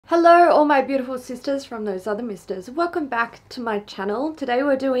Hello all my beautiful sisters from those other misters. Welcome back to my channel. Today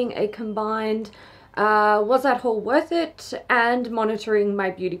we're doing a combined was that haul worth it and monitoring my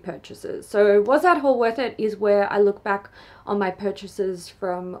beauty purchases. So was that haul worth it is where I look back on my purchases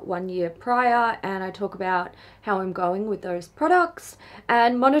from 1 year prior and I talk about how I'm going with those products,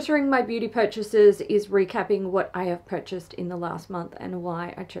 and monitoring my beauty purchases is recapping what I have purchased in the last month and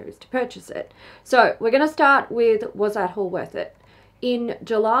why I chose to purchase it. So we're going to start with was that haul worth it. In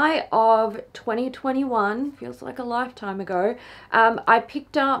July of 2021, feels like a lifetime ago, I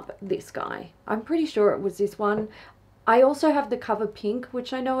picked up this guy. I'm pretty sure it was this one. I also have the cover pink,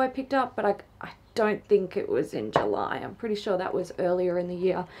 which I know I picked up, but I don't think it was in July. I'm pretty sure that was earlier in the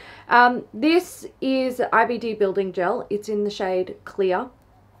year. This is IBD Building Gel. It's in the shade Clear.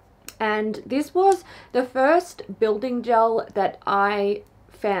 And this was the first building gel that I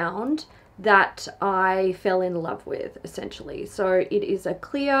found that I fell in love with, essentially. So it is a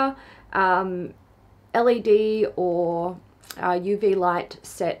clear LED or UV light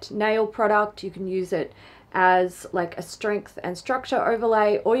set nail product. You can use it as like a strength and structure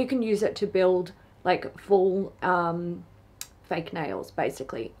overlay, or you can use it to build like full fake nails,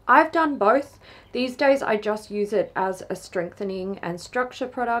 basically. I've done both. These days I just use it as a strengthening and structure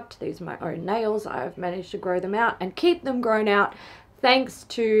product. These are my own nails. I've managed to grow them out and keep them grown out thanks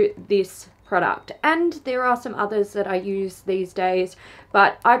to this product. And there are some others that I use these days,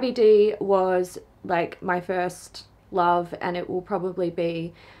 but IBD was like my first love, and it will probably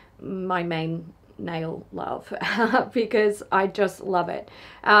be my main nail love because I just love it.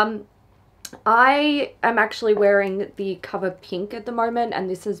 I am actually wearing the cover pink at the moment, and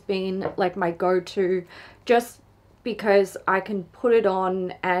this has been like my go-to just because I can put it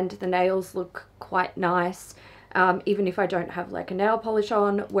on and the nails look quite nice. Even if I don't have like a nail polish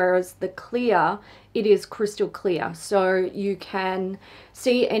on, whereas the clear, it is crystal clear, so you can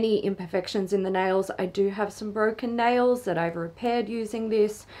see any imperfections in the nails. I do have some broken nails that I've repaired using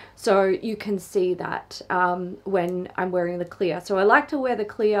this, so you can see that when I'm wearing the clear. So I like to wear the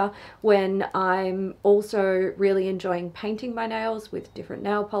clear when I'm also really enjoying painting my nails with different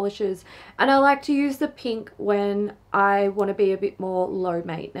nail polishes, and I like to use the pink when I want to be a bit more low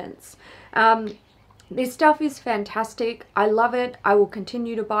maintenance. This stuff is fantastic. I love it. I will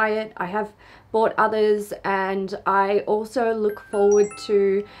continue to buy it. I have bought others, and I also look forward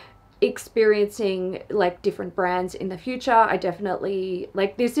to experiencing like different brands in the future. I definitely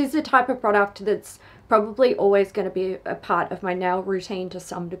like, this is the type of product that's probably always going to be a part of my nail routine to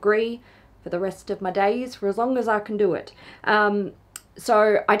some degree for the rest of my days, for as long as I can do it.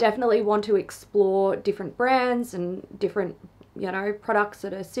 So I definitely want to explore different brands and different, you know, products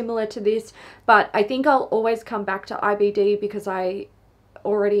that are similar to this, but I think I'll always come back to IBD because I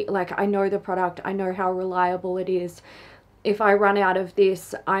already, like, I know the product, I know how reliable it is. If I run out of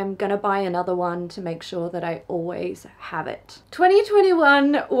this, I'm gonna buy another one to make sure that I always have it.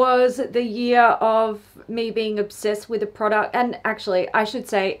 2021 was the year of me being obsessed with a product, and actually I should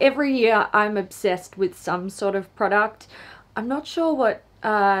say every year I'm obsessed with some sort of product. I'm not sure what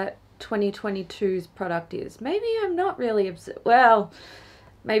 2022's product is. Maybe I'm not really obsessed. Well,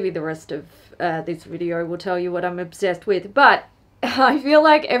 maybe the rest of this video will tell you what I'm obsessed with, but I feel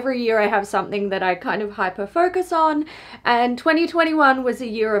like every year I have something that I kind of hyper focus on, and 2021 was a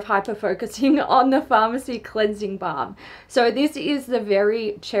year of hyper focusing on the Farmacy cleansing balm. So this is the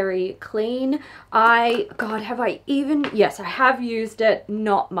Very Cherry Clean. God, have I even, yes, I have used it,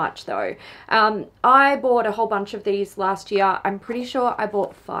 not much though. I bought a whole bunch of these last year. I'm pretty sure I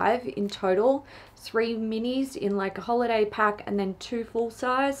bought 5 in total, 3 minis in like a holiday pack, and then 2 full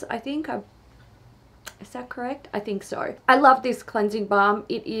size, I think. Is that correct? I think so. I love this cleansing balm.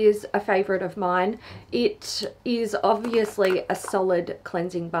 It is a favorite of mine. It is obviously a solid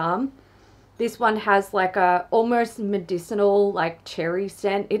cleansing balm. This one has like a almost medicinal like cherry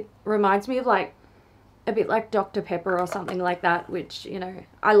scent. It reminds me of like a bit like Dr. Pepper or something like that, which, you know,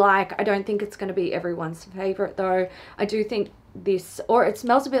 I like. I don't think it's going to be everyone's favorite though. I do think this, or it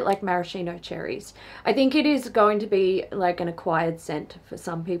smells a bit like maraschino cherries. I think it is going to be like an acquired scent for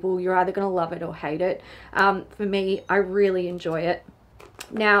some people. You're either going to love it or hate it. For me, I really enjoy it.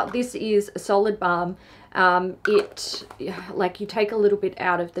 Now, this is a solid balm. Like, you take a little bit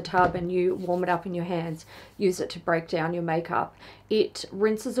out of the tub and you warm it up in your hands, use it to break down your makeup. It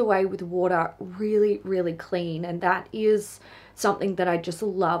rinses away with water really, really clean, and that is something that I just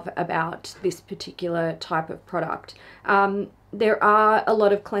love about this particular type of product. There are a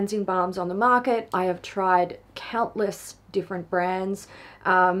lot of cleansing balms on the market. I have tried countless different brands,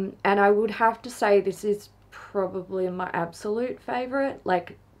 and I would have to say this is probably my absolute favorite,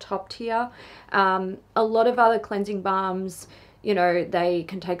 like top tier. A lot of other cleansing balms you know, they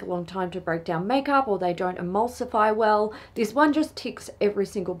can take a long time to break down makeup or they don't emulsify well. This one just ticks every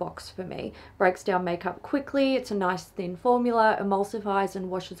single box for me. Breaks down makeup quickly, it's a nice thin formula, emulsifies and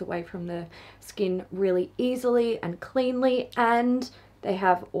washes away from the skin really easily and cleanly, and they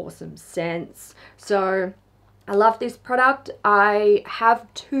have awesome scents. So I love this product. I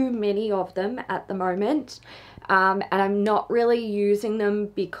have too many of them at the moment. And I'm not really using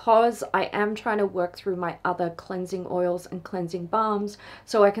them because I am trying to work through my other cleansing oils and cleansing balms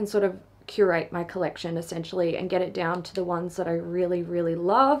so I can sort of curate my collection essentially and get it down to the ones that I really, really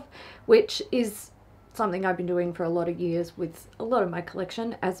love, which is something I've been doing for a lot of years with a lot of my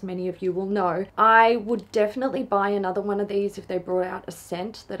collection, as many of you will know. I would definitely buy another one of these if they brought out a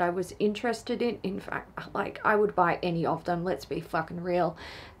scent that I was interested in. In fact, like, I would buy any of them, let's be fucking real.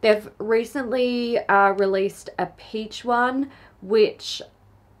 They've recently released a peach one, which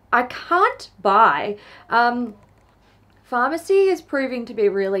I can't buy. Farmacy is proving to be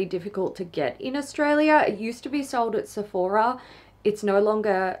really difficult to get in Australia. It used to be sold at Sephora. It's no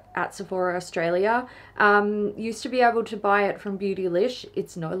longer at Sephora Australia. Used to be able to buy it from Beautylish.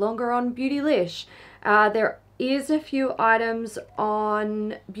 It's no longer on Beautylish. There is a few items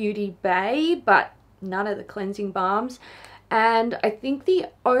on Beauty Bay, but none of the cleansing balms. And I think the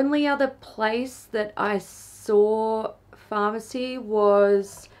only other place that I saw Farmacy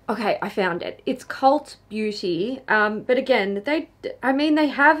was... Okay, I found it. It's Cult Beauty. But again, they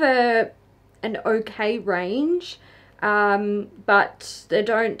have an okay range. But they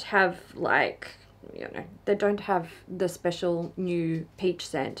don't have, like, you know, they don't have the special new peach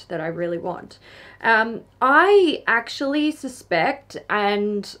scent that I really want. I actually suspect,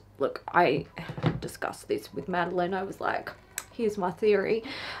 and look, I discussed this with Madeline, I was like, here's my theory.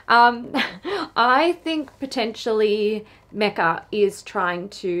 I think potentially Mecca is trying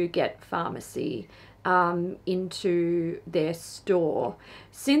to get Farmacy into their store.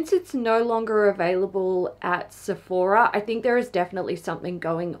 Since it's no longer available at Sephora, I think there is definitely something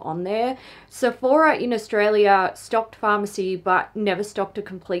going on there. Sephora in Australia stocked Farmacy but never stocked a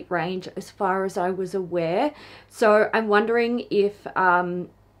complete range as far as I was aware. So I'm wondering if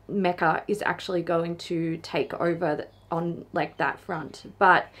Mecca is actually going to take over on like that front.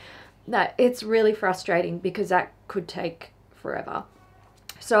 But that it's really frustrating because that could take forever.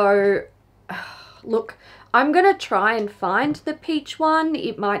 So look, I'm going to try and find the peach one.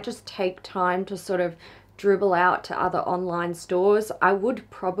 It might just take time to sort of dribble out to other online stores. I would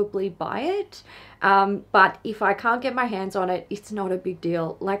probably buy it. But if I can't get my hands on it, it's not a big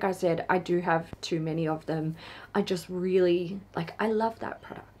deal. Like I said, I do have too many of them. I just really, like, I love that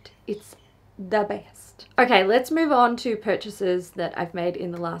product. It's the best. Okay, let's move on to purchases that I've made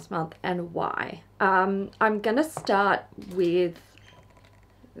in the last month and why. I'm going to start with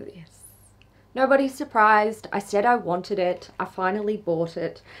this. Nobody's surprised. I said I wanted it. I finally bought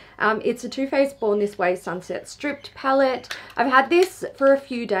it. It's a Too Faced Born This Way Sunset Stripped palette. I've had this for a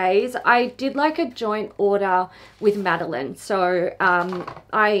few days. I did like a joint order with Madeline. So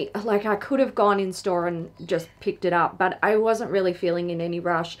I could have gone in store and just picked it up, but I wasn't really feeling in any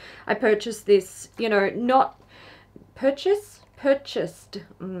rush. I purchased this, you know, not purchased.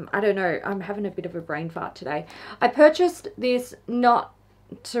 I don't know. I'm having a bit of a brain fart today. I purchased this not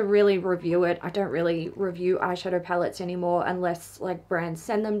to really review it. I don't really review eyeshadow palettes anymore unless like brands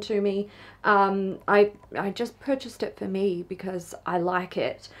send them to me. I just purchased it for me because I like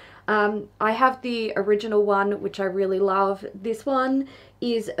it. I have the original one, which I really love. This one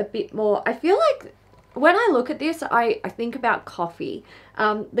is a bit more, I feel like when I look at this, I think about coffee.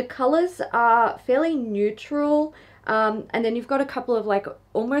 The colors are fairly neutral, and then you've got a couple of like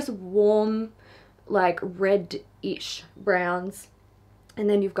almost warm, like red-ish browns. And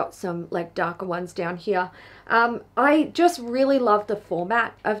then you've got some like darker ones down here. I just really love the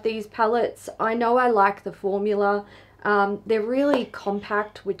format of these palettes. I know I like the formula. They're really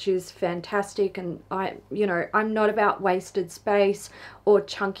compact, which is fantastic. And I'm not about wasted space or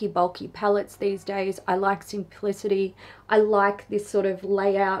chunky, bulky palettes these days. I like simplicity. I like this sort of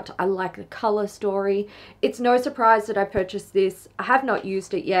layout. I like the color story. It's no surprise that I purchased this. I have not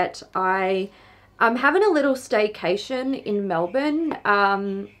used it yet. I'm having a little staycation in Melbourne,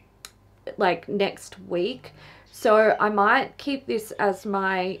 like next week. So I might keep this as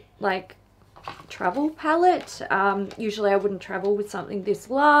my like travel palette. Usually I wouldn't travel with something this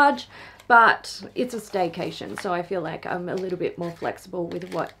large, but it's a staycation. So I feel like I'm a little bit more flexible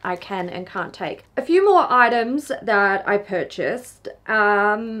with what I can and can't take. A few more items that I purchased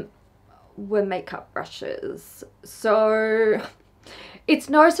were makeup brushes. So it's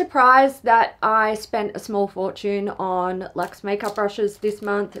no surprise that I spent a small fortune on Luxe makeup brushes this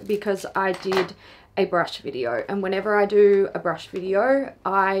month because I did a brush video. And whenever I do a brush video,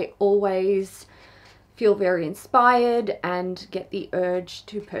 I always feel very inspired and get the urge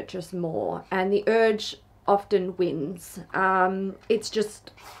to purchase more. And the urge often wins.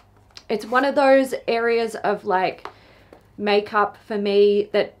 It's one of those areas of like makeup for me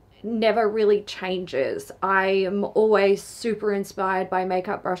that never really changes. I am always super inspired by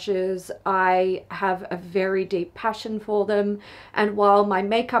makeup brushes. I have a very deep passion for them, and while my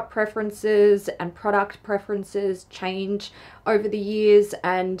makeup preferences and product preferences change over the years,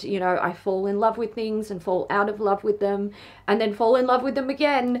 and you know, I fall in love with things and fall out of love with them and then fall in love with them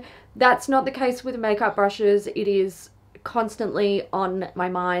again, that's not the case with makeup brushes. It is constantly on my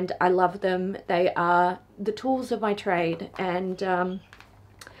mind. I love them. They are the tools of my trade, and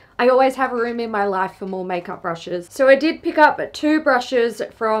I always have room in my life for more makeup brushes. So I did pick up 2 brushes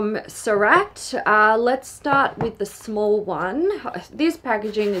from Surratt. Let's start with the small one. This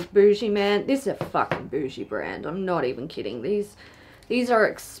packaging is bougie, man. This is a fucking bougie brand. I'm not even kidding. These are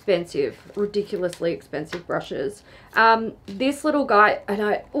expensive, ridiculously expensive brushes. This little guy, and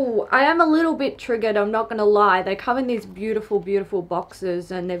I am a little bit triggered, I'm not gonna lie. They come in these beautiful, beautiful boxes,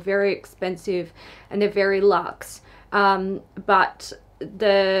 and they're very expensive and they're very luxe. But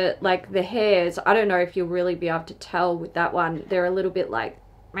the hairs, I don't know if you'll really be able to tell with that one. They're a little bit like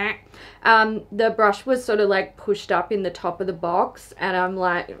meh. The brush was sort of like pushed up in the top of the box, and I'm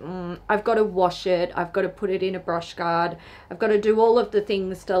like, I've got to wash it, I've got to put it in a brush guard, I've got to do all of the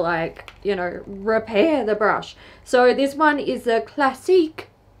things to, like, you know, repair the brush. So this one is a Classique,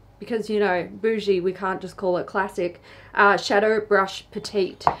 because, you know, bougie, we can't just call it Classic, shadow brush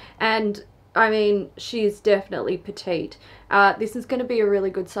petite. And I mean, she's definitely petite. This is going to be a really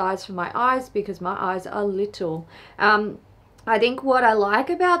good size for my eyes because my eyes are little. I think what I like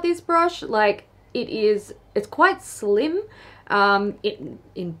about this brush, like, it's quite slim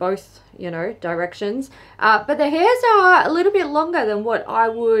in both, you know, directions. But the hairs are a little bit longer than what I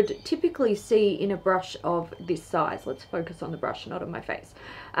would typically see in a brush of this size. Let's focus on the brush, not on my face.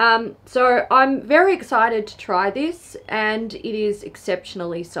 So I'm very excited to try this, and it is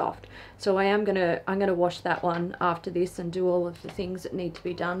exceptionally soft. So I'm gonna wash that one after this and do all of the things that need to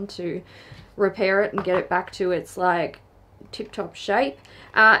be done to repair it and get it back to its like tip-top shape.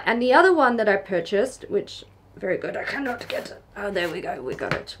 And the other one that I purchased, which very good, I cannot get it. Oh, there we go, we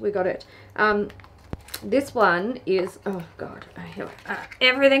got it. This one is, oh god,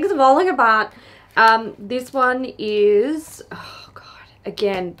 everything's falling apart. This one is, oh god,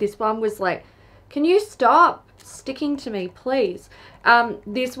 again, this one was like, can you stop sticking to me, please?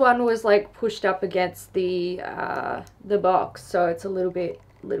 This one was like pushed up against the box, so it's a little bit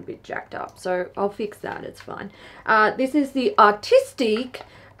jacked up, so I'll fix that, it's fine. This is the Artistique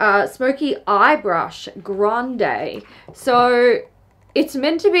Smoky Eye Brush Grande. So it's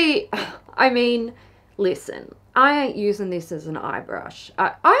meant to be, I mean, listen, I ain't using this as an eye brush.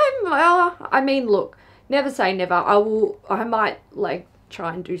 I mean, look, never say never. I might like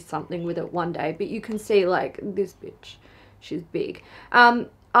try and do something with it one day, but you can see, like, this bitch, she's big.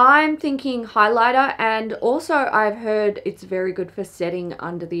 I'm thinking highlighter, and also I've heard it's very good for setting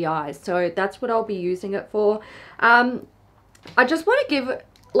under the eyes, so that's what I'll be using it for. I just want to give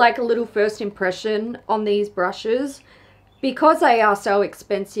like a little first impression on these brushes. Because they are so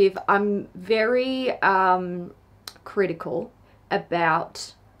expensive, I'm very critical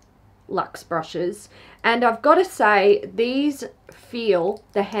about luxe brushes, and I've got to say, these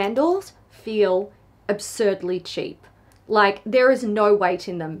the handles feel absurdly cheap. Like, there is no weight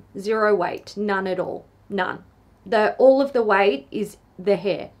in them, 0 weight, none at all, none. All of the weight is the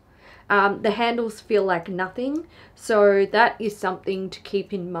hair. The handles feel like nothing, so that is something to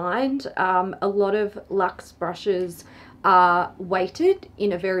keep in mind. A lot of luxe brushes are weighted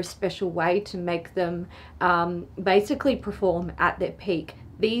in a very special way to make them basically perform at their peak.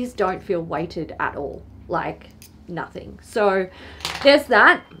 These don't feel weighted at all, like nothing. So there's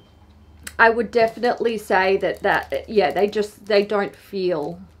that. I would definitely say that yeah, they don't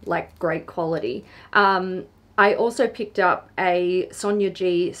feel like great quality. I also picked up a Sonia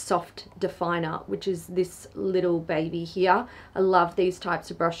G Soft Definer, which is this little baby here. I love these types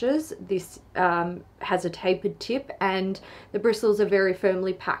of brushes. This has a tapered tip, and the bristles are very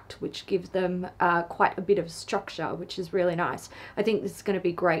firmly packed, which gives them quite a bit of structure, which is really nice. I think this is going to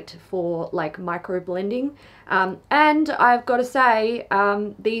be great for like micro blending. And I've got to say,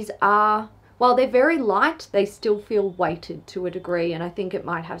 these are, while they're very light, they still feel weighted to a degree, and I think it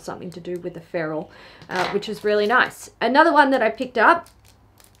might have something to do with the ferrule, which is really nice. Another one that I picked up,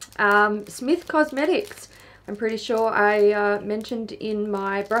 Smith Cosmetics. I'm pretty sure I mentioned in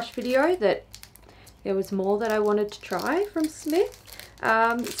my brush video that there was more that I wanted to try from Smith.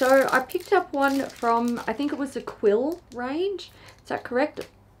 So I picked up one from, I think it was the Quill range. Is that correct?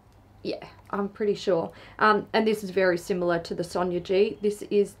 Yeah, I'm pretty sure. And this is very similar to the Sonia G. This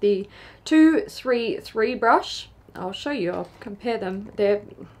is the 233 brush. I'll show you, I'll compare them. They're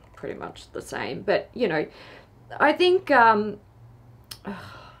pretty much the same, but you know, I think,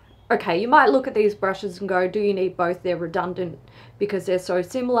 okay, you might look at these brushes and go, do you need both? They're redundant because they're so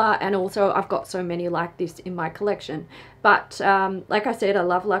similar, and also I've got so many like this in my collection. But like I said, I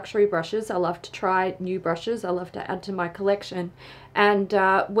love luxury brushes. I love to try new brushes. I love to add to my collection. And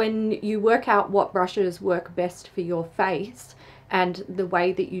when you work out what brushes work best for your face and the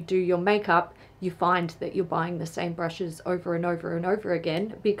way that you do your makeup, you find that you're buying the same brushes over and over and over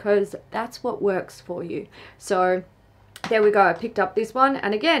again, because that's what works for you. So there we go. I picked up this one,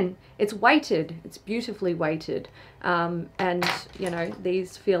 and again, it's weighted. It's beautifully weighted, and you know,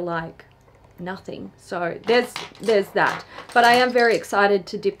 these feel like nothing. So there's that. But I am very excited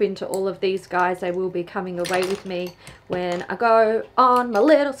to dip into all of these guys. They will be coming away with me when I go on my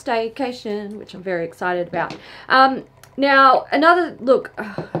little staycation, which I'm very excited about. Now another look.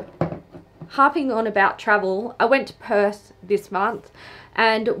 Harping on about travel, I went to Perth this month,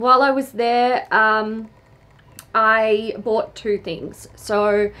 and while I was there, I bought two things.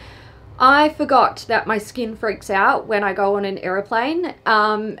 So I forgot that my skin freaks out when I go on an aeroplane,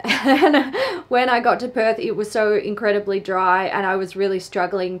 and when I got to Perth, it was so incredibly dry, and I was really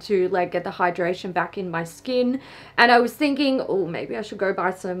struggling to like get the hydration back in my skin. And I was thinking, oh, maybe I should go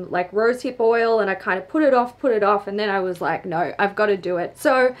buy some like rosehip oil, and I kind of put it off, and then I was like, no, I've got to do it.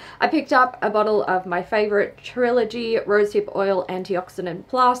 So I picked up a bottle of my favorite Trilogy RHO Antioxidant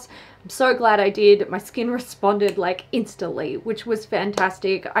Plus. I'm so glad I did. My skin responded like instantly, which was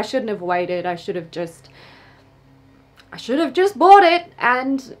fantastic. I shouldn't have waited. I should have just bought it,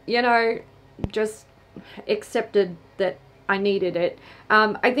 and you know, just accepted that I needed it.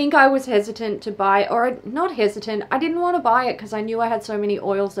 I think I was hesitant to buy, or not hesitant, I didn't want to buy it because I knew I had so many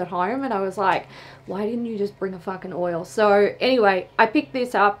oils at home, and I was like, why didn't you just bring a fucking oil? So anyway, I picked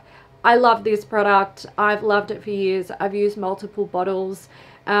this up. I love this product. I've loved it for years. I've used multiple bottles.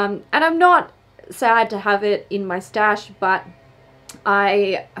 And I'm not sad to have it in my stash, but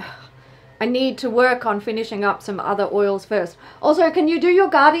I need to work on finishing up some other oils first. Also, can you do your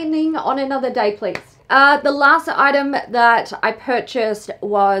gardening on another day, please? The last item that I purchased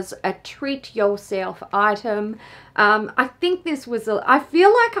was a treat yourself item. I think this was I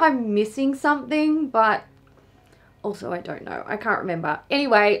feel like I'm missing something, but also I don't know. I can't remember.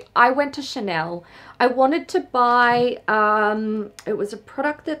 Anyway, I went to Chanel. I wanted to buy, it was a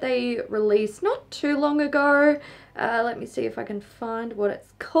product that they released not too long ago. Let me see if I can find what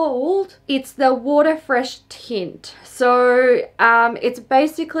it's called. It's the Water Fresh tint. So it's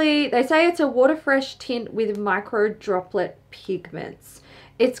basically, they say it's a water fresh tint with micro droplet pigments.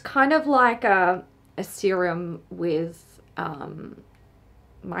 It's kind of like a serum with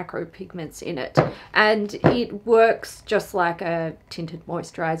micro pigments in it, and it works just like a tinted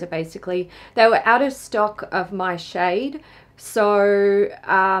moisturizer. Basically, they were out of stock of my shade, so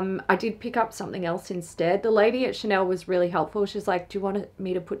I did pick up something else instead. The lady at Chanel was really helpful. She's like, do you want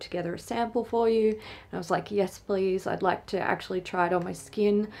me to put together a sample for you? And I was like, yes please, I'd like to actually try it on my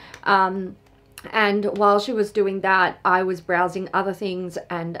skin. And while she was doing that, I was browsing other things,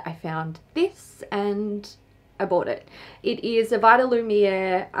 and I found this, and I bought it. It is a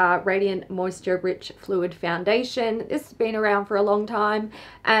Vitalumiere Radiant Moisture Rich Fluid Foundation. This has been around for a long time,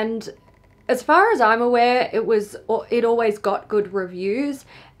 and as far as I'm aware, it always got good reviews.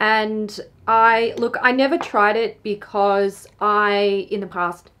 And I never tried it because I, in the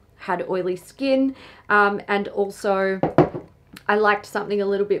past, had oily skin, and also I liked something a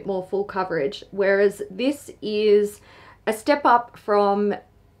little bit more full coverage, whereas this is a step up from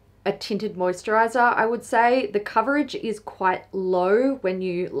a tinted moisturizer. I would say the coverage is quite low when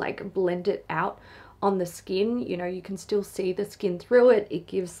you like blend it out on the skin. You know, you can still see the skin through it. It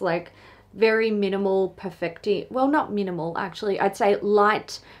gives like very minimal perfecting, well, not minimal actually, I'd say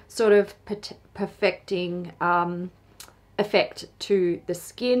light sort of perfecting effect to the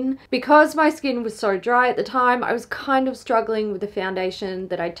skin. Because my skin was so dry at the time, I was kind of struggling with the foundation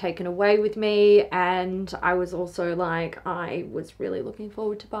that I'd taken away with me, and I was also like, I was really looking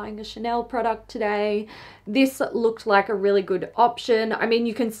forward to buying a Chanel product today. This looked like a really good option. I mean,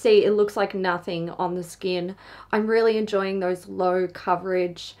 you can see it looks like nothing on the skin. I'm really enjoying those low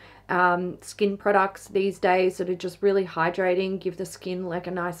coverage skin products these days that are just really hydrating, give the skin like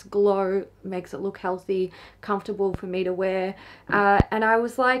a nice glow, makes it look healthy, comfortable for me to wear. And I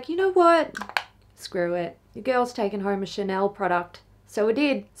was like, you know what? Screw it. The girl's taken home a Chanel product. So it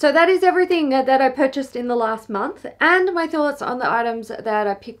did. So that is everything that I purchased in the last month, and my thoughts on the items that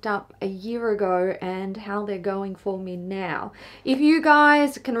I picked up a year ago and how they're going for me now. If you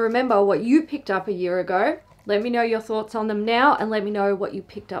guys can remember what you picked up a year ago, let me know your thoughts on them now, and let me know what you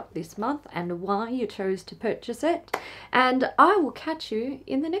picked up this month and why you chose to purchase it. And I will catch you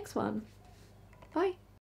in the next one. Bye.